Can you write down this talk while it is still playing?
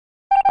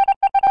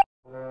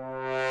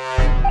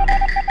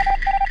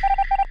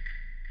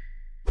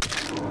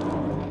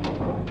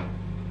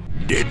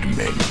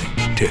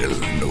tell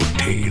no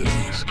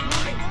tales.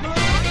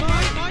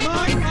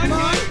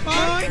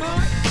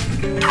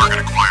 Target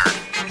acquired.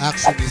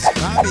 Action is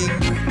coming.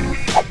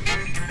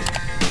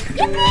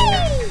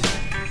 Yippee!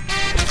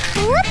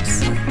 Whoops!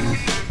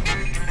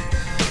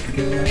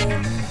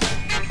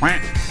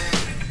 Quack.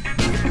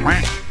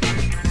 Quack.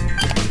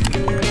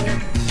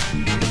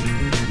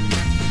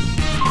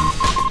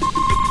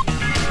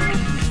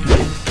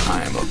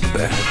 I'm a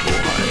bad boy.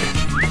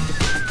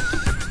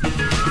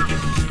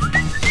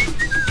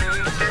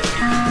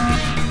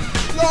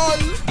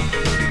 LOL!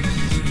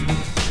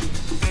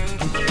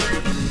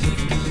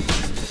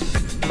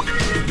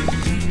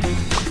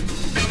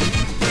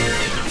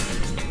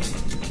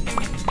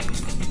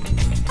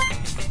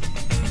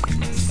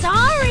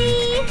 Sorry!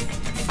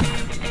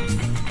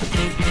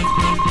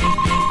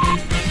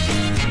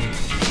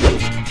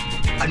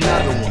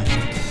 Another one.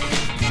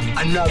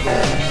 Another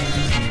one.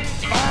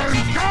 I'm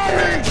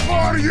coming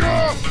for you!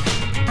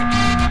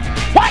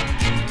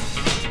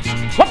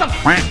 What the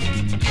quack?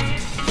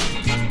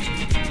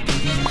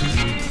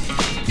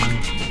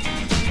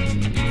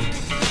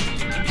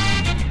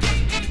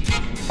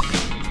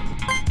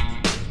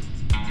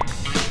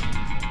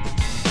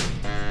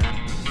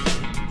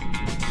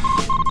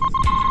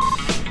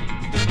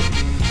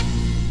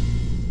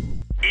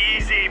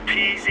 Easy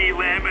peasy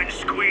lemon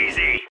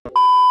squeezy.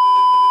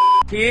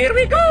 Here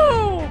we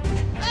go!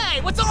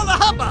 Hey, what's all the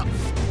hubbub?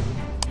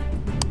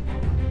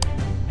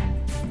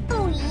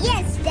 Oh,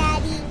 yes,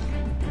 Daddy.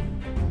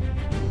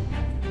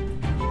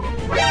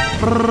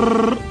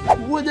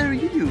 What are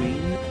you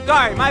doing?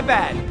 Sorry, my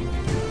bad.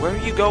 Where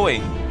are you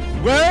going?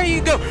 Where are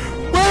you go?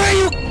 Where are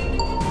you?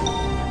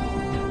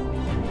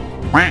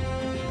 Quack.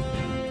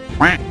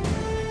 Quack.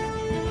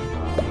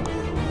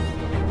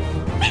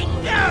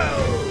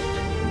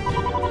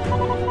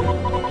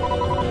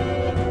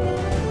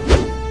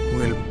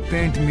 Well,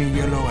 paint me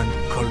yellow and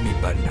call me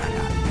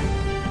banana.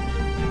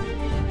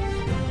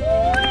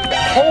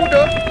 Hold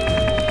up.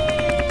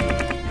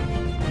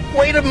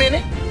 Wait a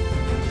minute.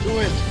 Do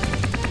it.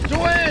 Do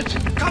it.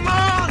 Come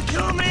on,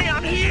 kill me,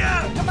 I'm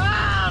here! Come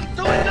on,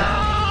 do it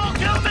now,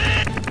 kill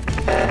me!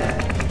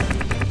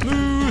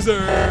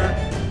 Loser!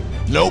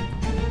 Nope.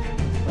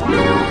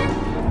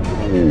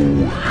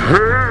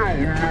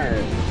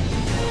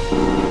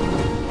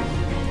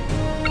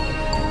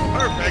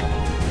 Perfect.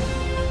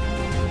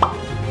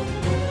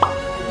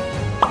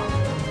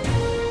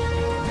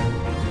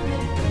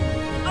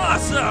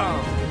 Awesome!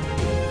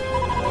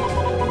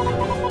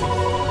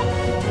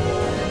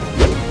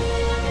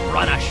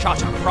 Run a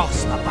shot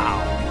across the bow.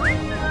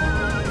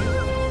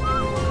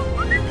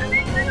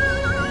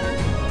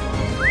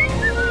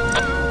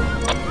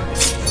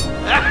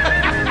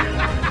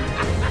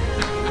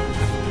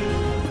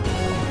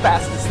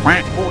 Fastest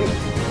Quack. boy.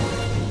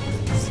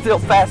 Still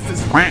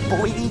fastest Quack.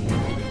 boy.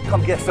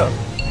 Come get some.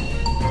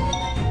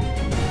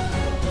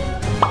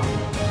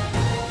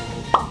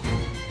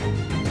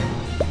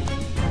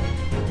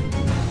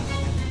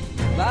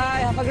 Bye,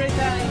 have a great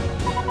time.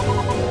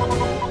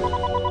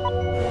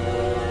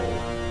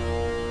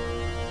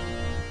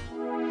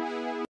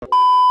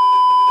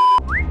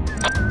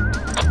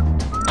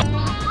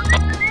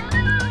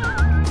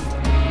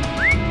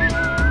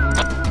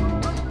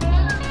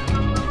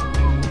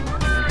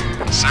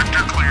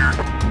 Sector clear.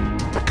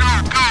 Go,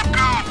 go,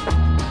 go!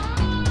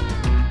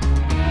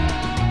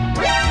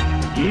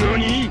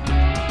 Nani?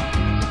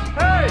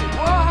 Hey,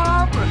 what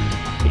happened?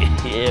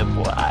 Yeah,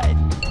 boy.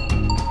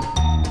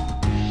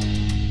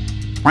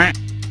 Quack.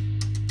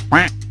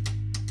 Quack.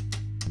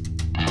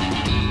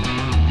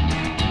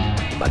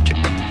 Magic.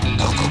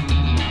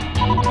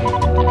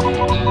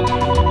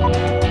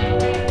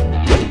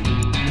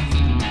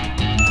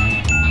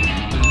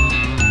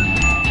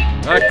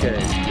 Okay.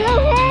 Go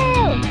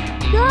Hill!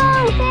 Go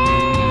Hill!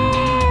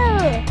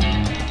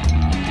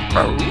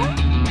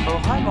 Oh,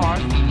 hi,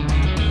 Mark.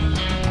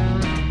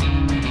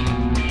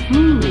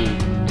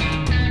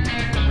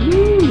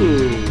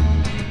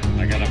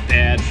 I got a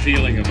bad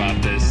feeling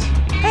about this.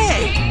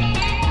 Hey!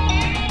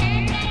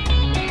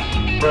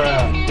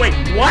 Wait,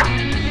 what?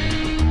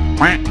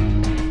 Quack.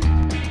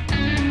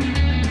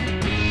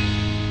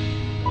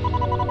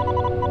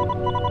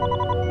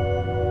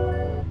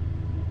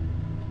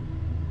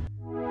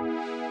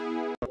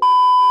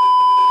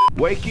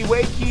 Wakey,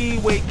 wakey,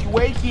 wakey,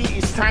 wakey.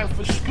 It's time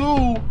for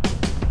school.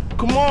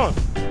 Come on.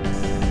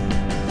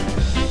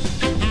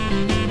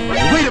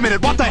 Wait a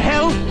minute, what the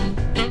hell?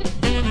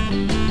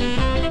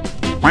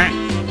 Quack.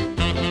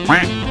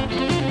 Quack.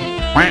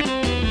 Quack.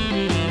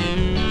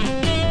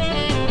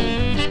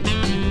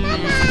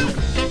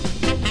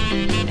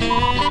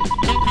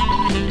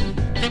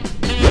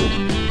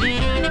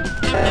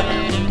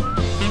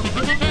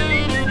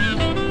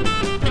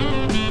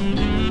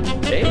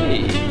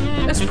 Hey,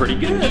 that's pretty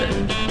good.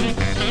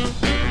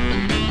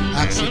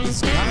 Action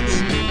is coming.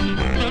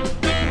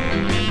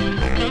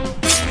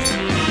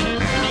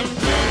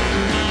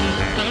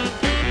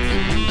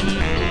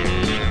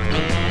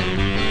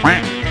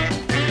 Quack.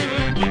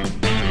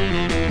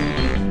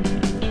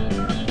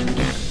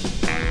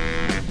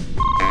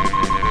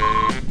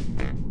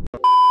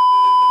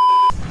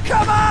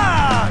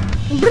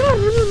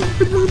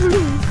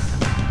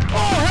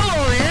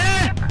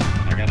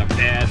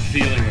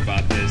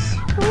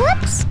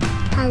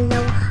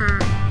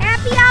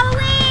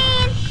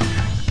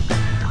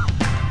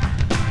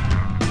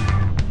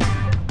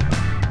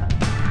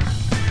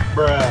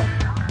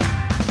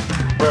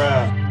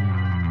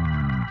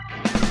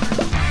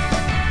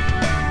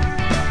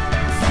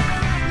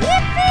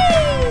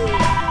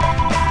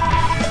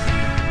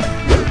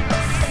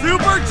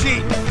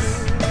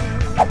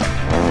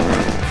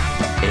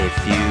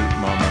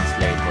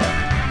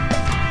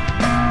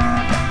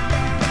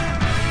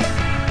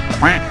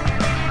 quack.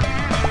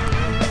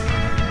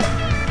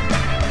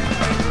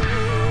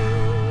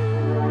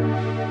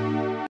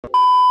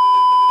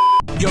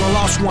 You're the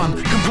last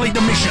one. Complete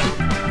the mission.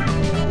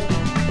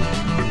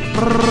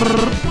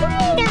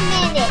 Wait a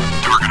minute.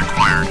 Target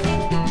acquired.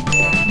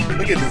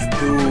 Look at this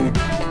dude.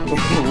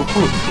 Wait till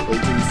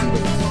you see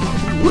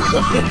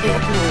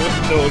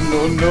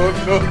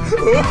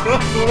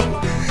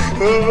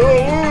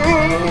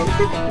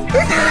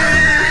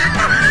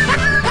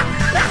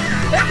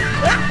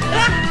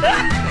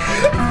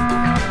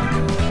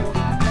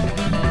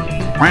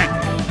Quack.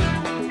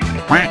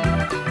 Quack.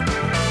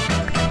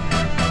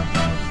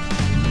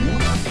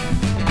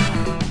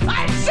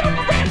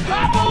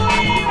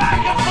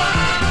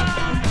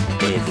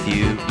 A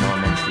few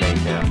moments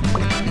later.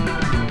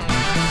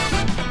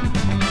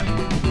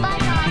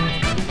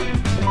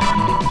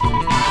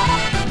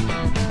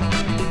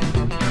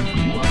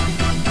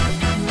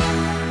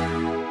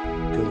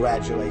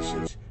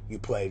 Congratulations, you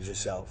played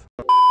yourself.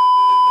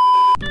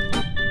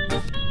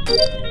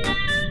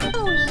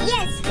 Oh,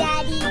 yes,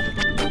 Daddy.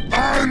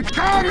 I'm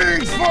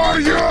coming for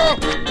you!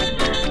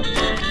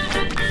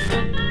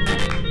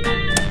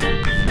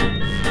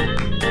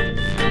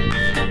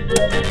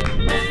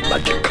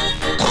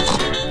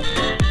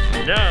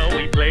 Now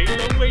we play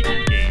the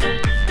waiting game.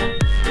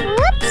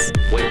 Whoops.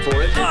 Wait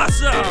for it.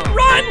 Awesome!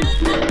 Run!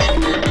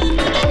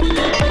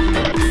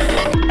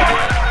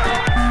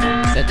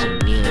 Such a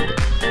noob.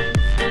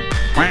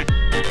 Quack.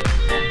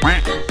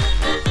 Quack.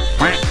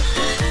 Quack.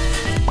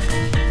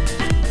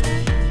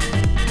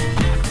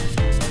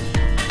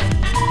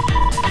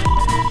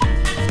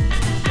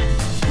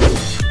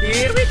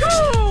 Here we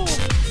go!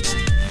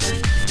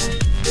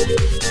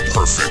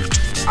 Perfect.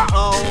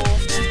 Uh-oh.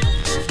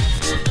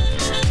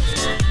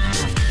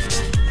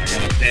 I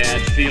got a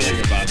bad feeling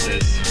about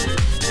this.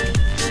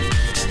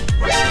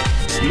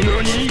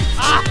 Nani?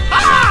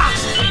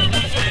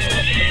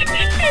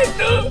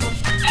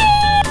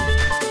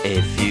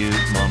 A few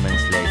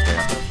moments later.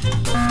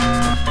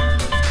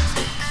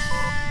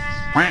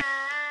 Quack.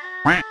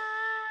 Quack.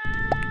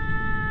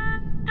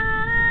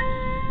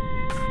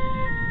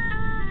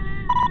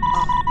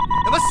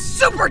 I'm a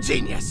super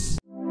genius!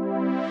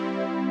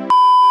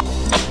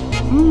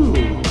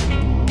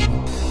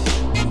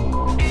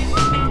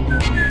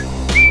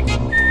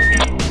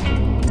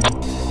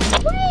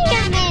 Wait a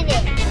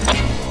minute.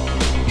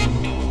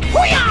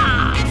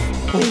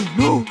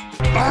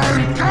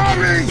 I'm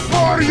coming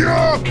for you!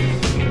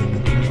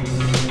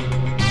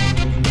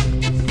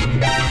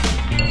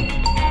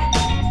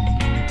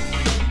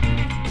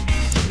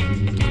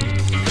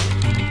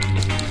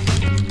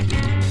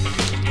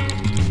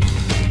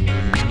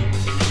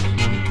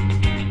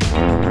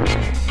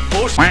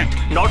 Oh, Quack.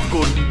 not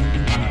good.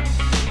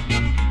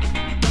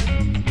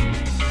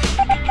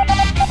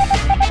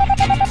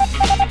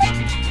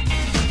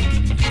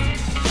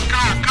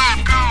 Go, go,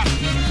 go!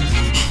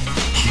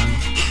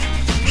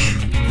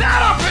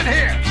 Not up in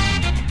here!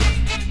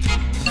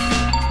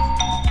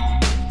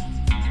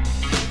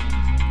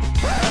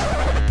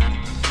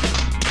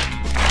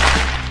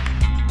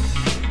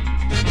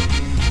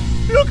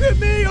 Look at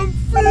me, I'm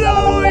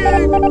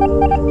flying!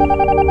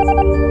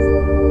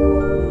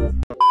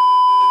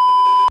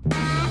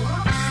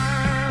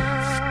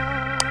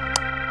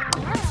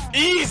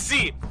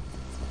 Easy!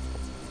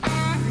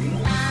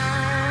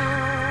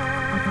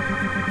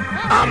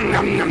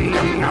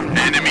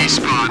 Enemy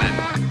spotted.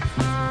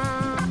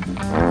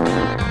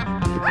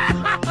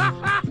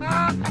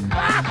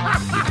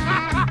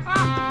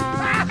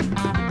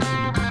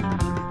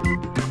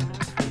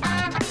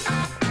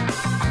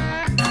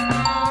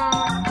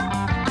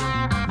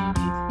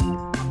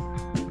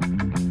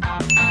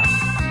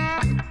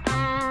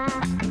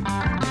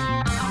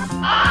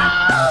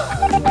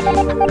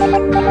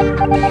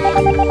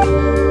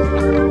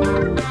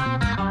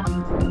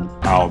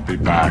 I'll be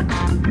back.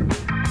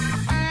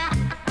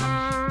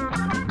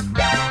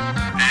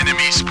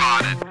 Enemy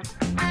spotted.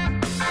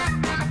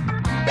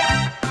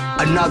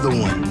 Another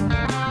one.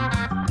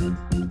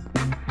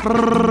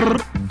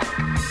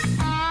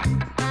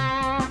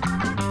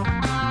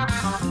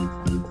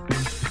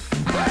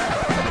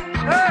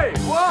 Hey,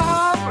 what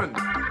happened?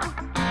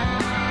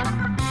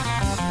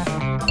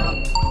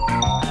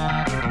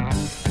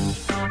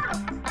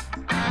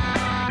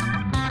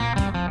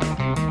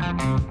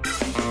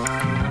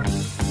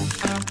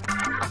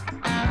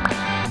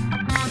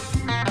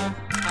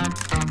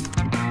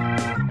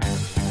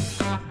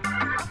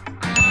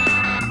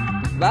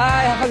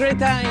 Bye, have a great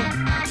time.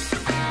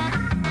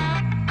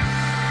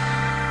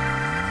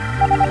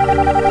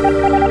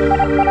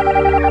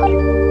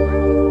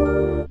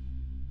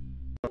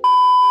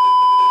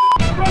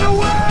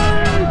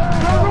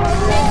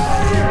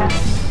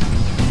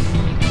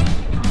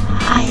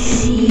 I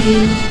see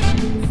you.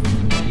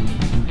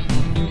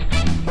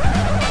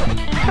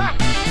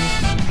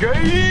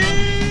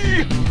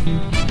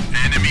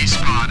 Enemy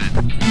spotted.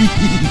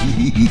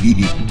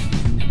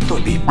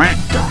 Quack.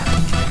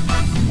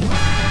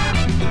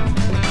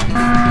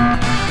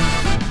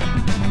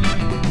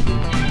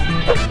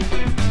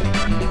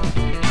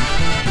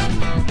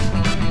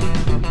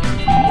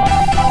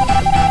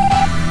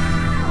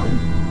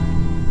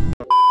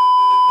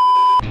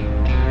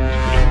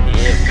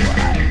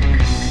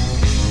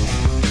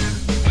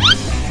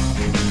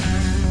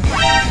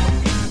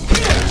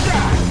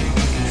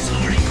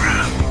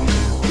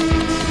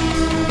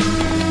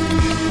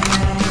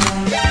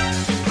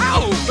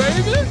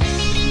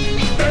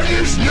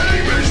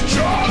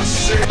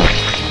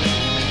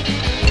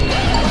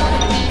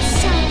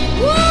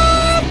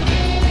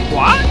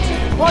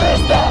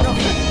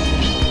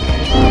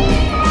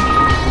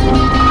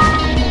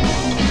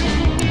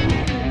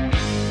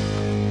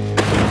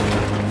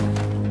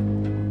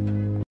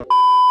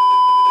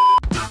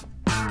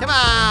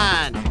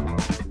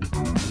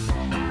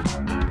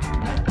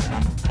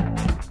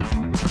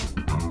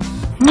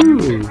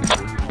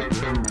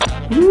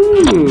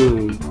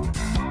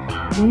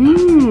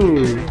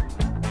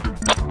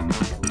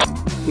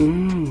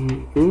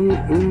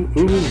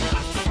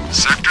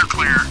 Sector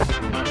clear.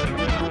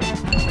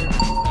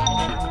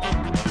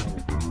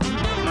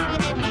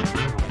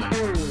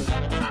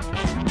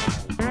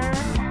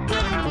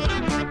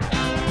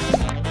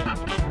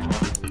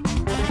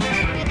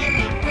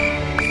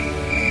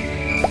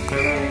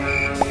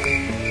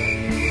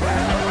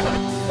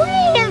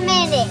 Wait a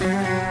minute.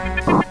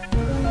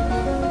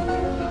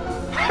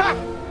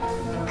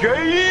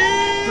 Gay!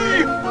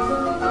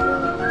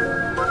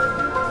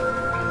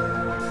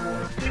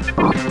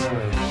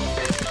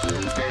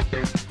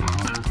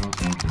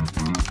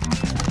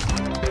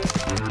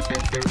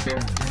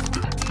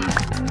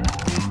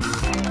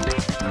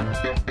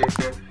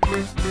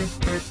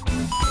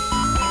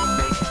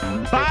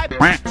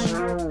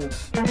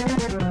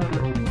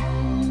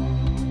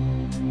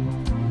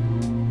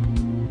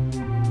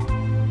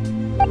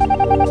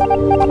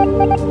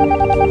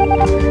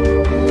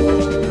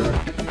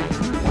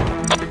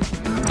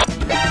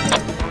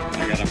 I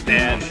got a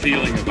bad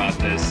feeling about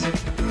this.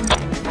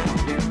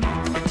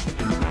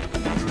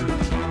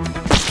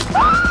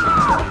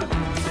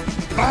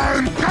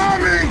 I'm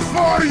coming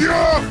for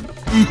you!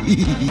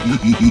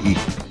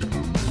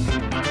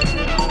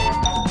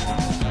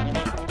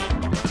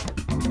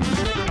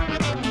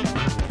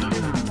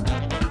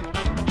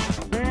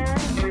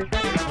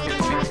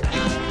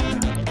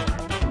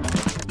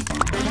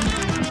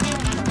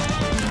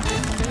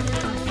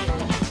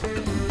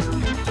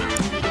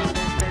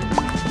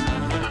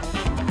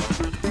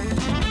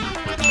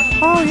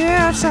 Oh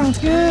yeah, that sounds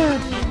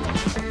good.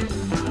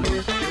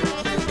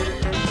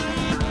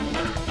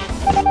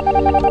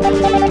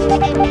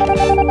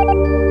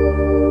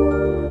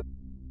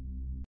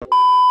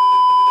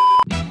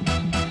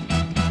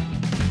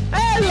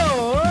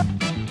 Hello.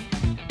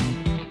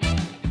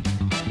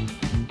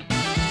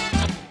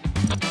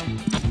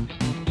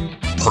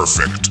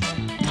 Perfect.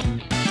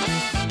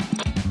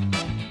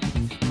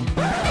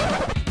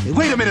 Hey,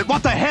 wait a minute,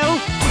 what the hell?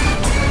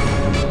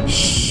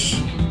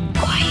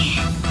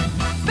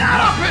 Not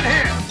up in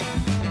here!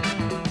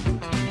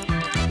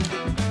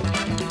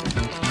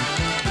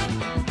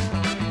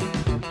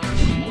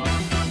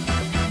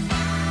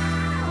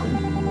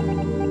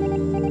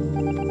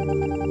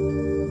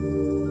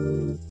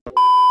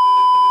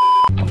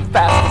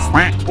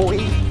 Fastest boy.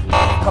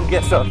 Come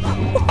get some.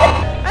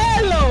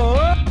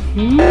 Hello.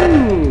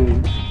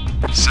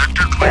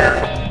 Sector clear.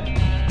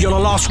 You're the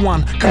last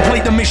one.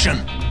 Complete the mission.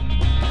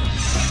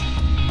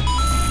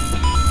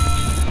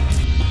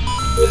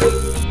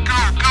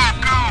 Go, go,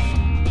 go!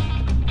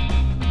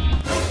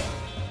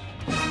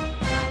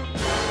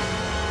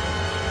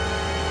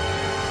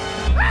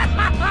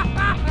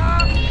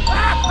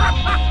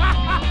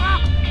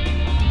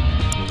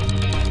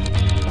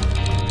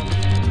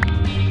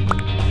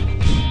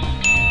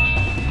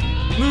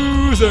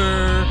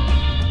 Loser.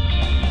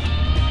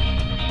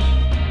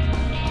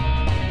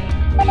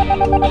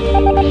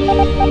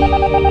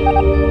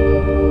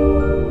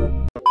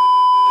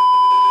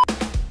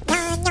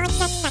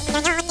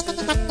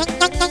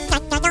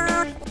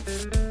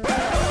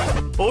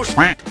 Post,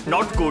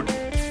 not good.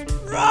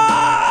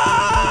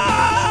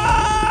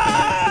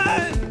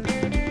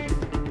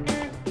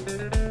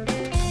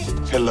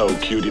 Hello,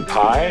 cutie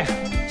pie.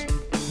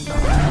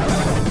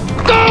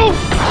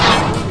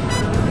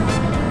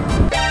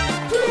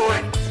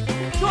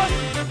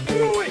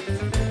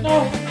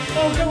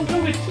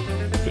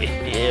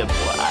 Yeah,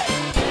 boy.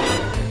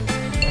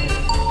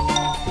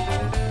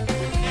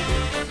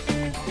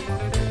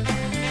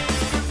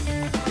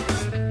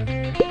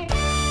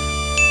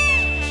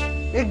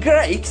 A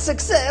great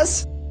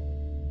success.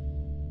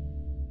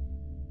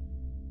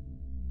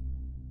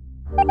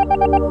 I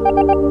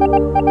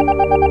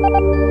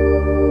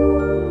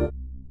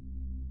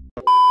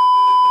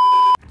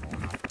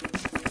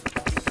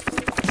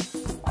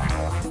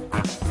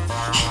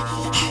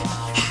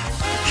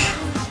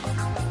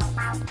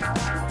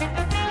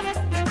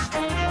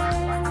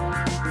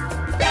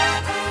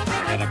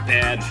got a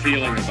bad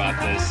feeling about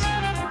this.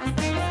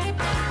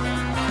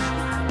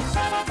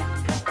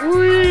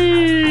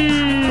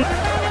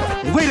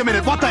 Wait a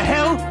minute, what the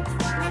hell?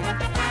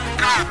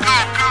 Go, go,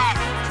 go!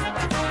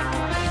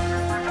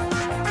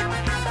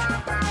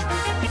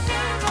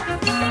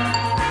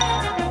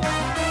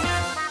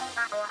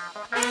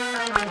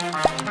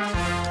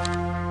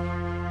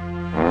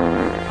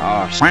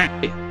 Oh, shit.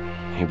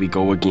 Here we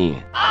go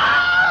again.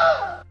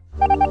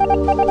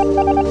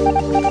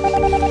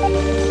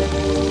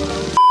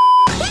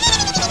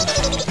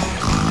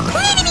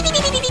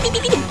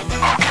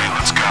 Okay,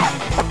 let's go.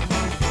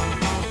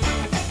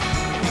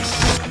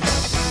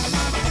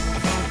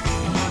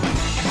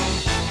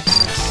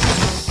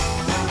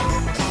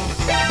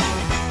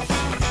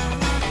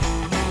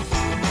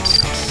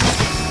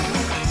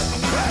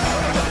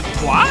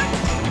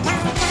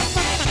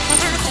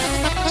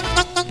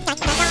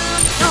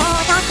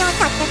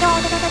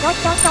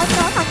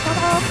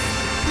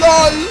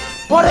 LOL.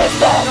 What is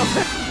that?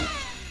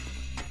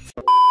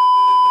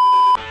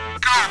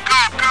 Go,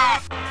 go, go!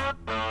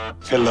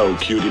 Hello,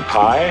 cutie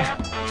pie.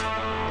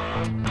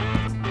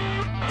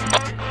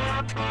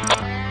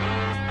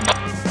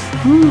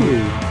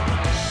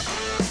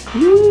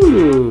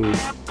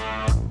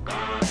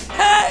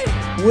 Hey!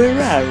 Where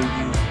are you?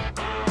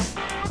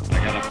 I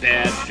got a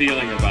bad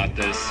feeling about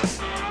this.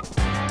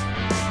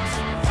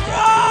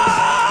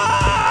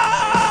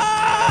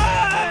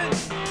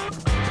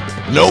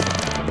 Nope.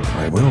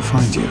 I will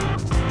find you.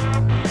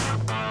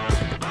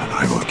 And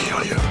I will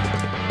kill you.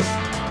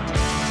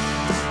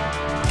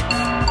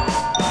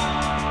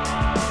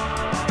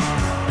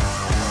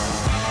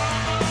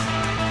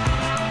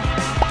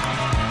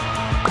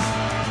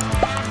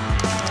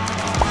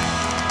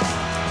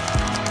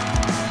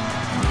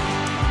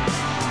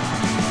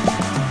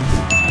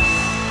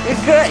 A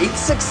great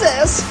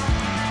success!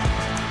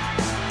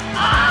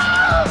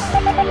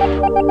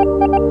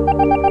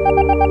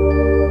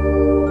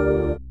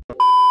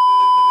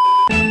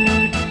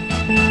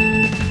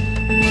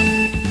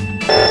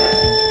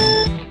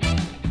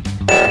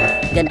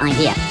 Good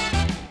idea.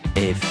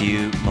 A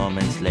few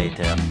moments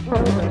later.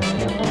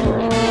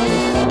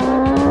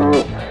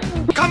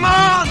 Come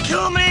on,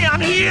 kill me,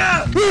 I'm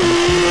here!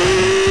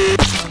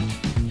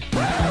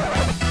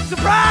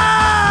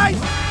 Surprise!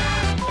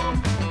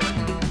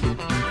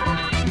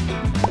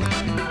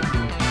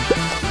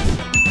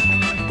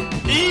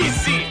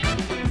 Easy!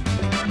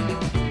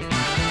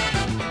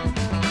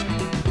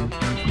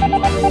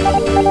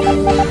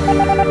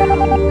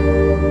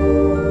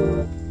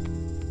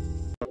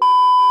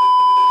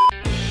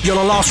 You're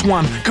the last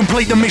one.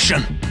 Complete the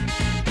mission.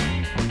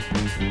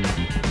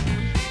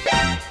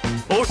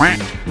 Oh,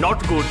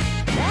 not good.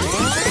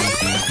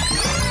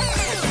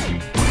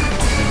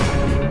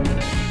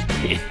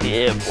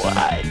 Yeah,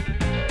 boy.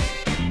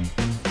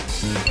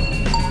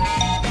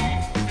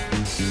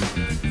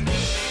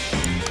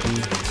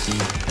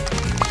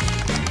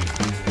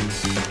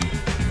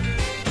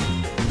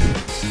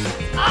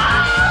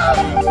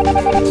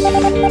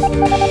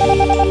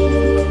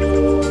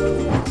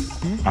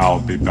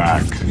 I'll be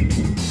back.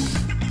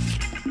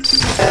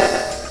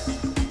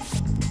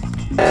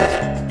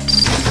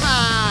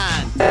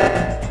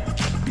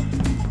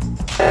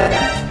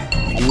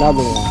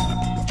 Another one.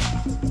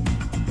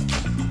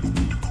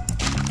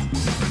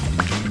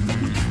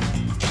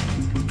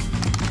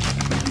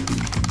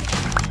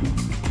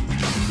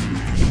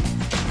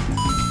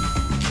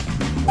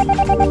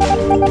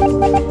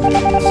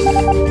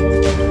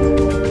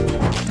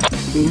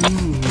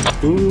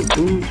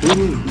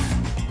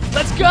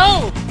 Let's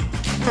go!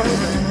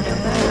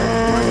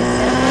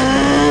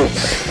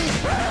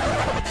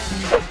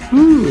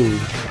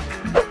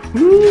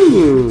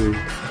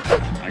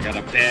 I got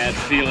a bad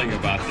feeling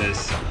about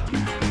this.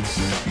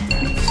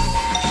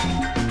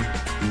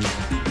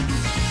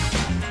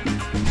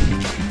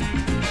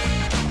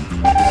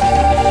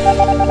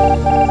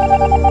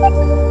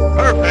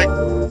 Perfect.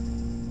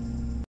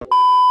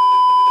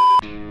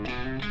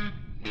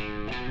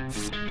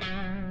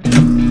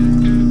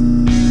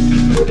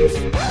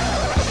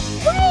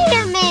 Wait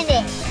a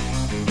minute.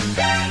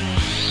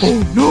 Oh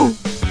no!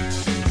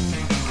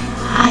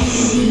 I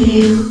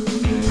see you.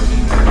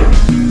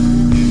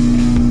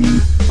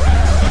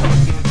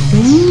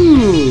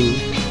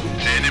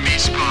 Enemy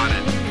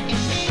spotted.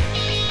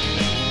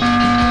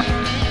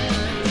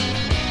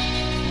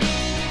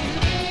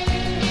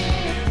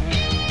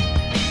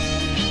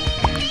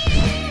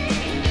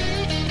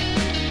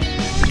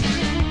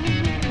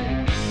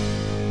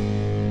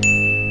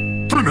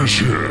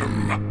 Finish him!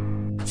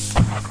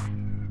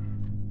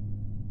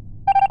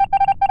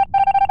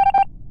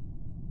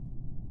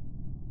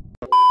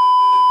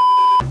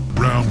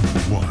 Round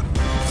one.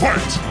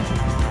 Fight!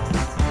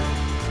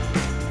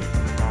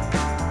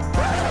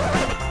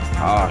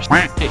 Ah,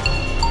 shit.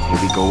 Here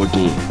we go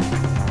again.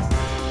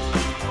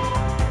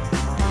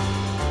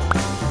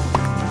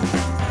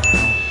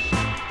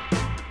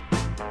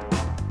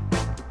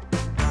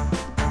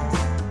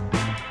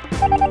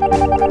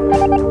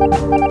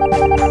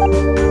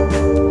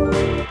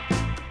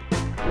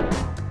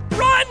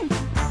 Run!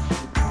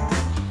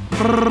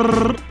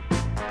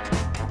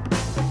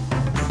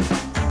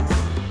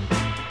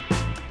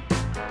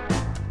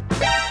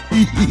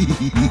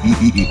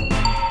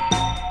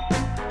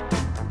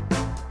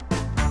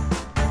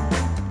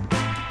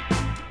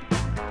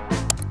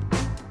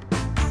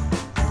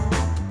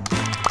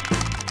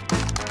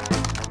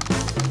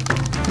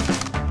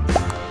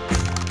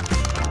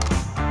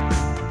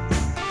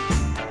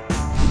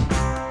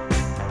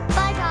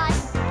 Bye, guys.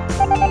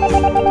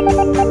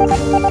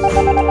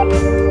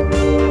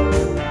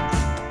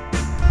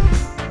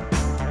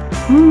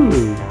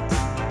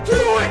 Do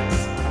it!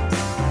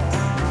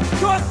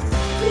 Just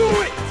do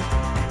it!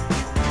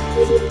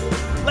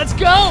 Let's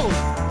go!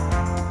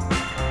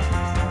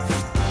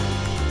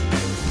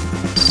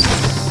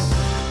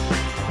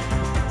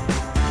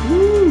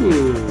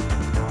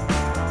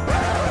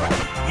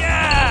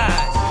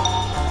 Yes!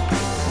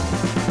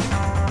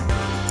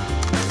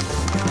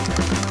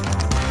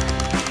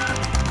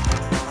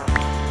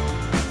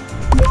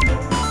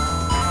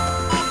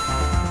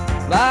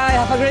 Bye,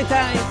 have a great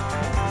time!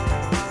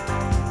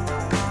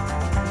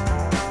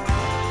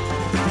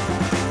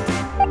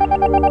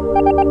 Nice.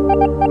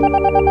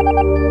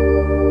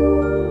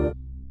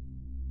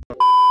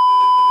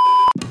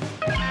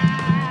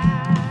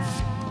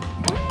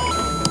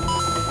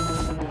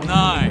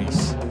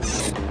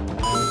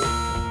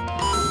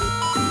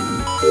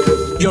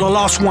 You're the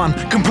last one.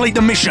 Complete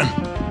the mission.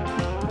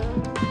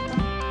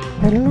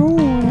 Hello,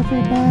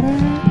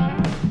 everybody.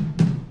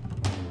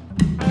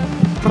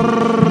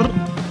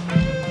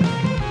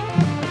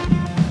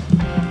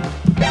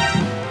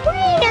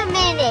 Wait a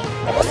minute.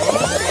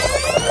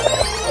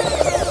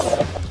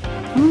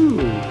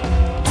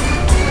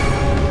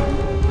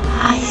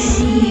 I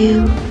see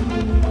you.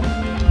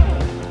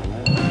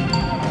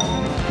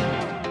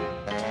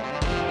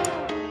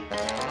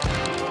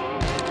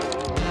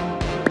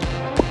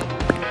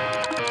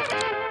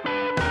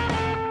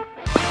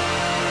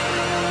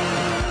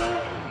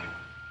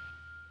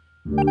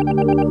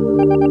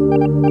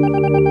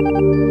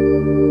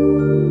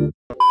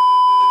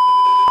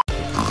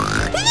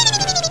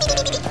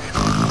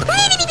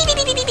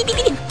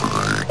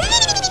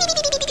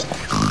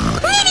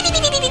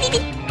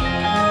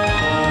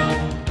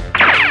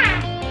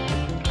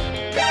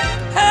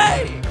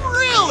 Hey!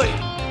 Really?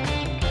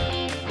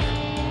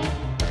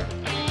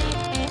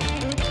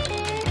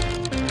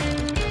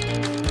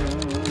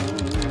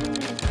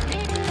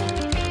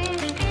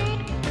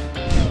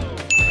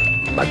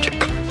 Magic.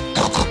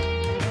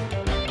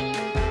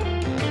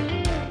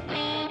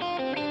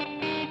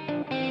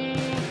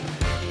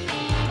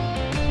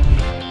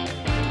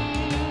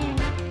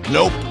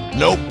 Nope,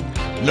 nope,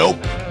 nope,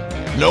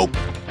 nope.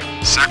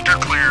 Sector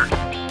clear.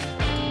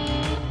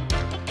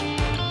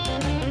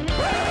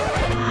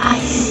 I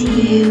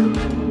see you.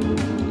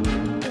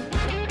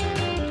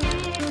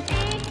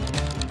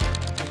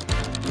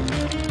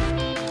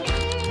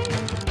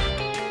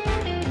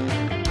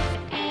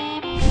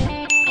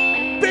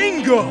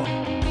 Bingo!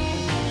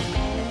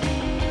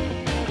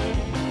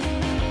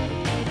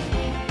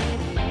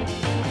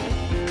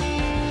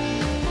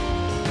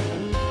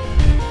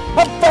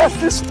 How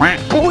fast is boy?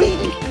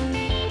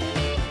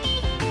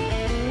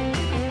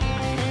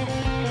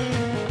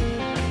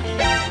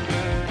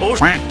 Oh,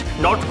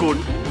 not good.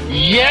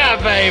 Yeah,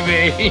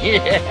 baby.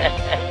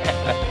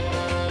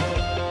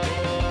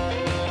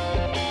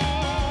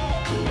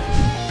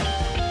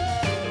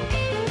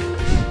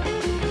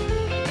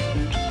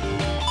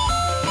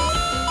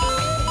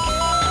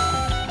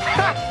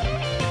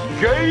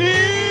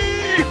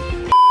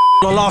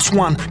 The last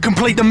one.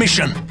 Complete the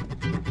mission.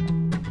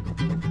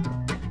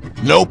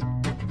 Nope.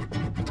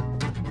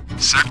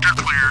 Sector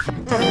clear.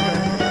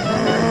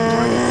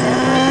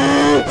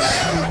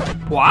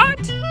 What?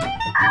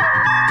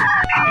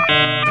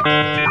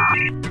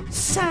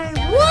 Say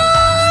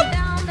what?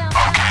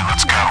 Okay,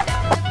 let's go.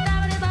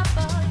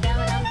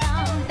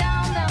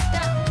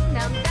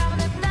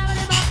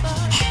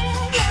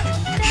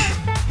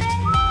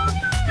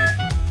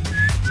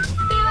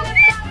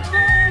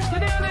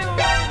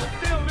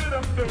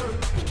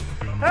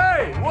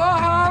 Hey, what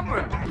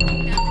happened?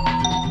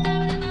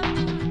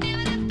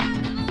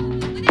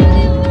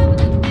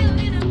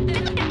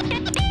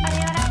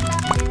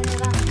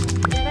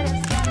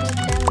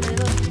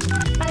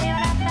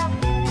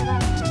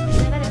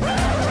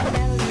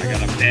 I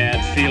got a bad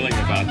feeling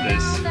about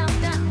this.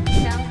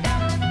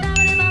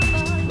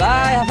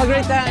 Bye, have a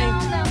great time.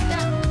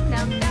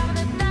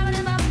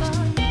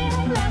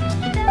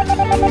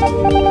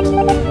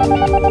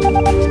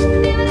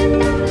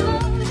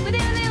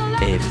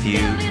 A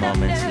few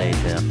moments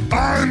later.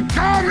 I'm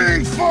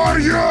coming for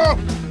you!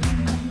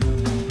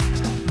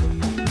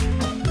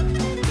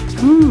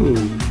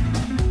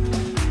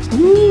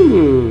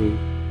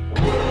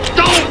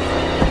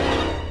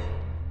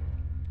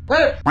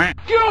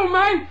 Yo,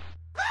 man!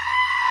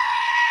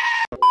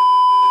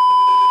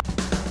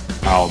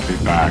 I'll be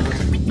back.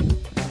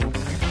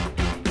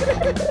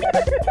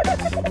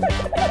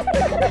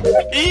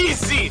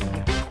 Easy!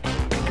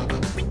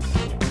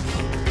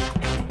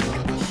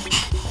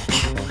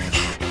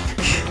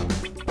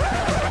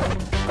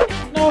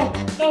 No,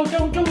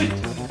 don't do it.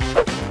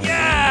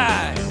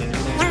 Yes!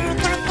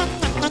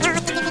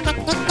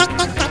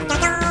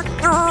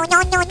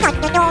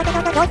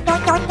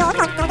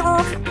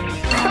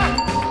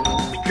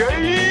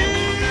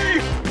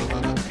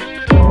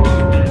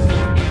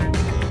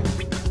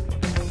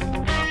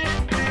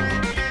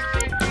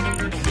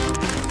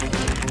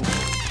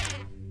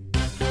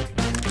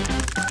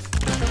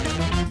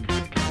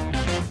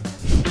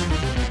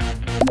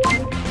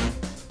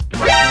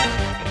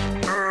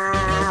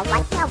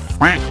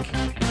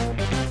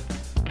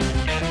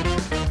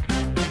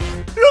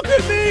 Look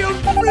at me, I'm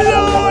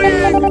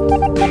flying!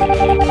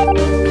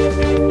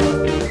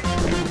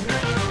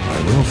 I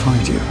will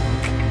find you.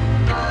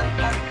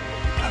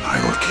 And I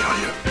will kill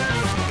you.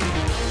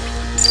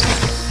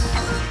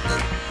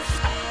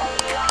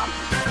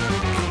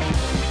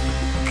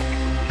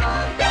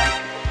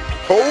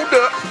 Hold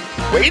up.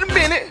 Wait a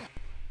minute.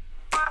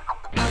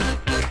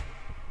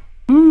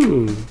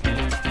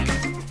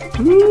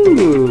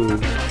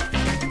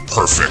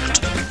 Perfect.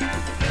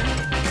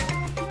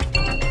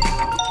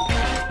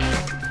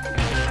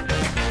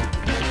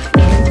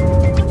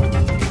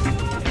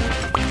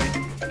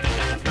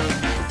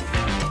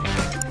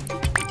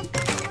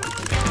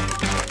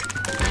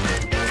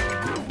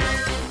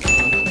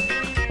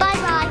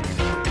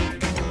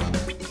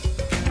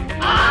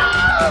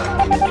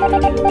 Round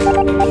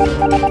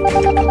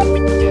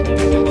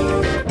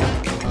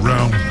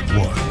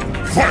 1.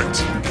 Fight!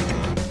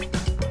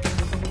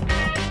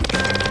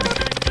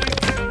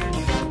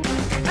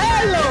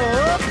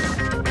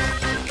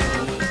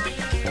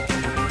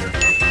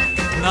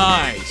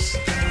 Nice.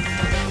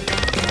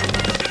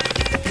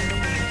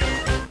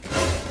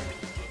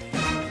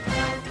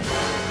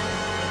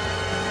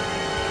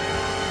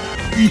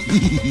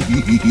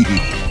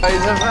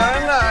 It's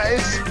very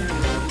nice.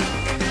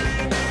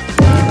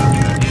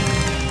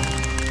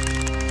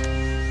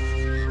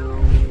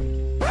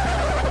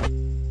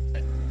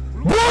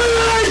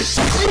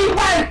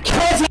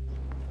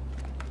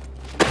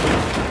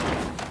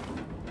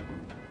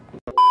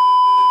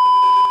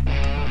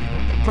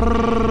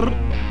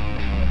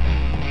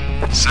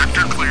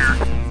 Sector clear.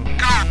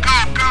 Go, go,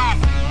 go!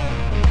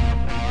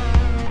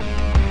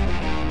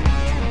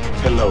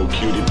 Hello,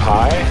 cutie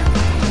pie.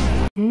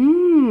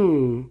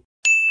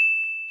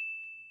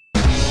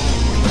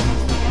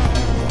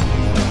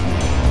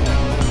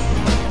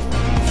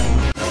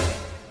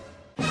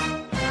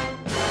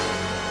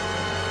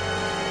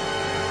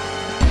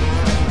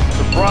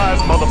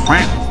 Surprise,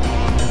 motherfucker.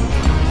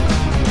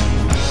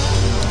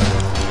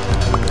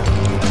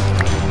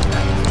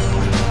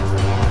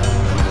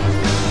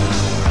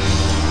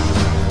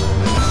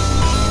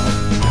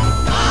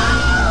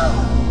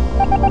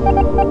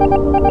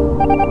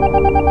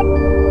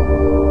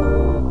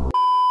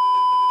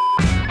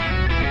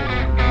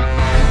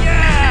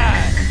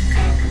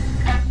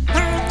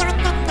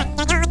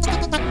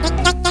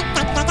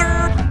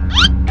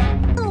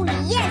 Oh,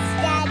 yes,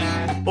 Daddy.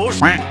 Oh,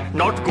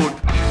 not good.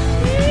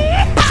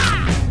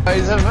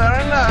 It's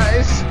very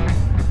nice.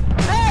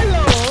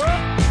 Hello!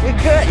 A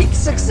great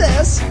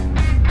success.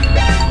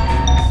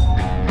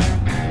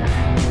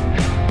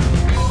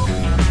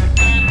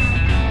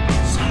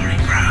 Sorry,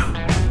 bro.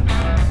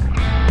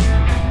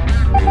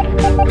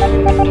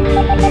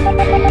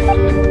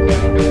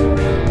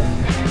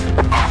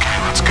 Okay,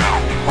 let's go.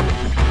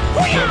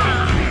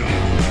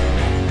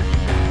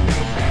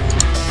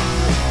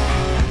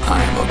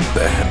 I'm a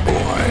bad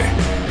boy.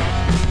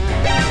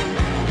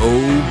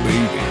 Oh,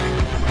 baby.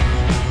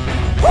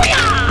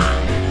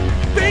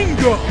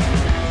 Bingo!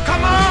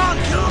 Come on,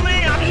 kill me,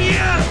 I'm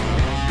here!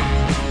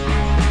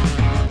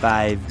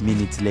 5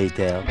 minutes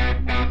later. I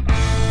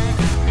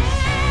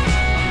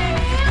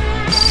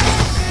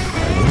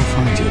will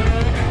find you.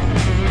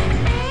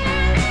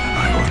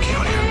 I will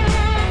kill you.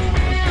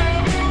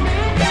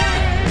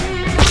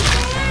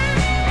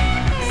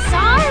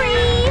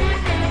 Sorry.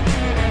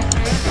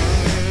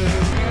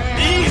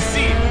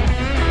 Easy!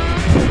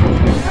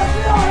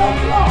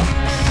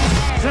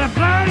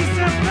 Surprise,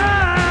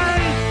 surprise!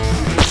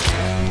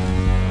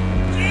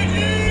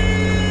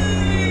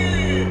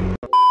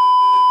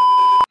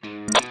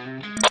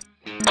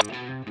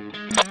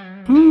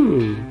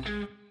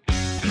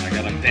 I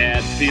got a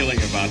bad feeling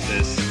about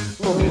this.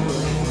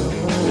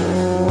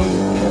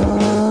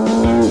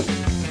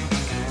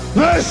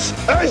 This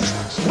is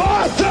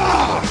Sparta!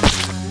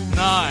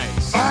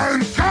 Nice.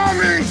 I'm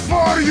coming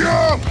for you!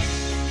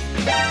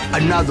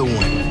 Another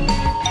one.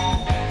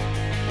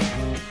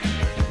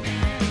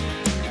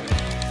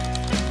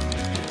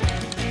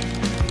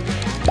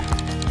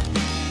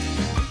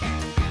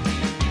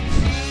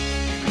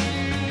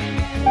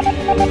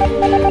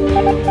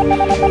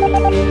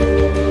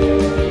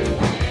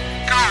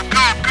 Go,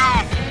 go, go!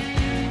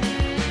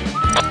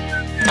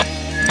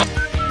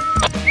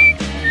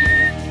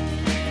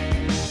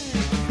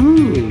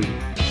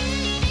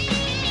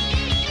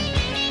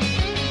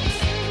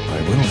 I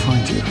will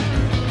find you.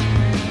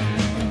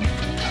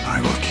 And I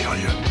will kill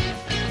you.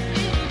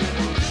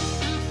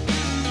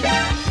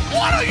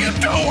 What are you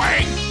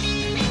doing?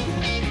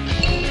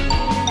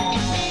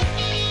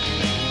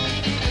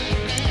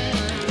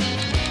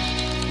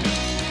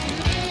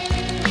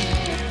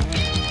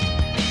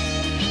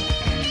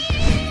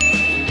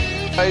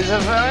 It's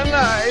very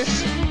nice.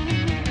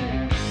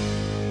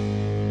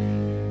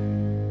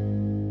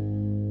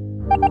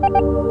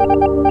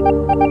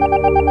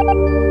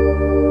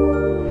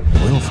 I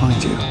will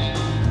find you.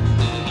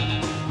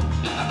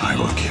 And I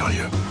will kill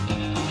you.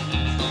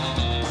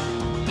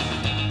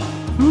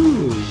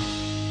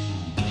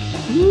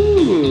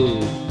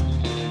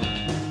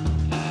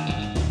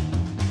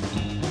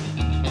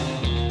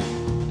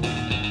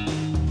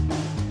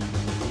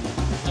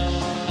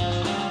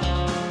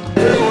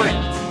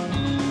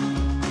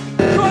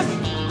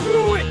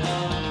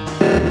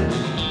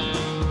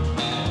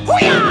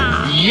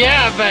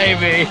 Yeah,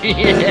 baby!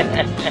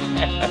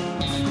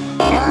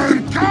 I'm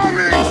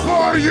coming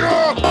for you!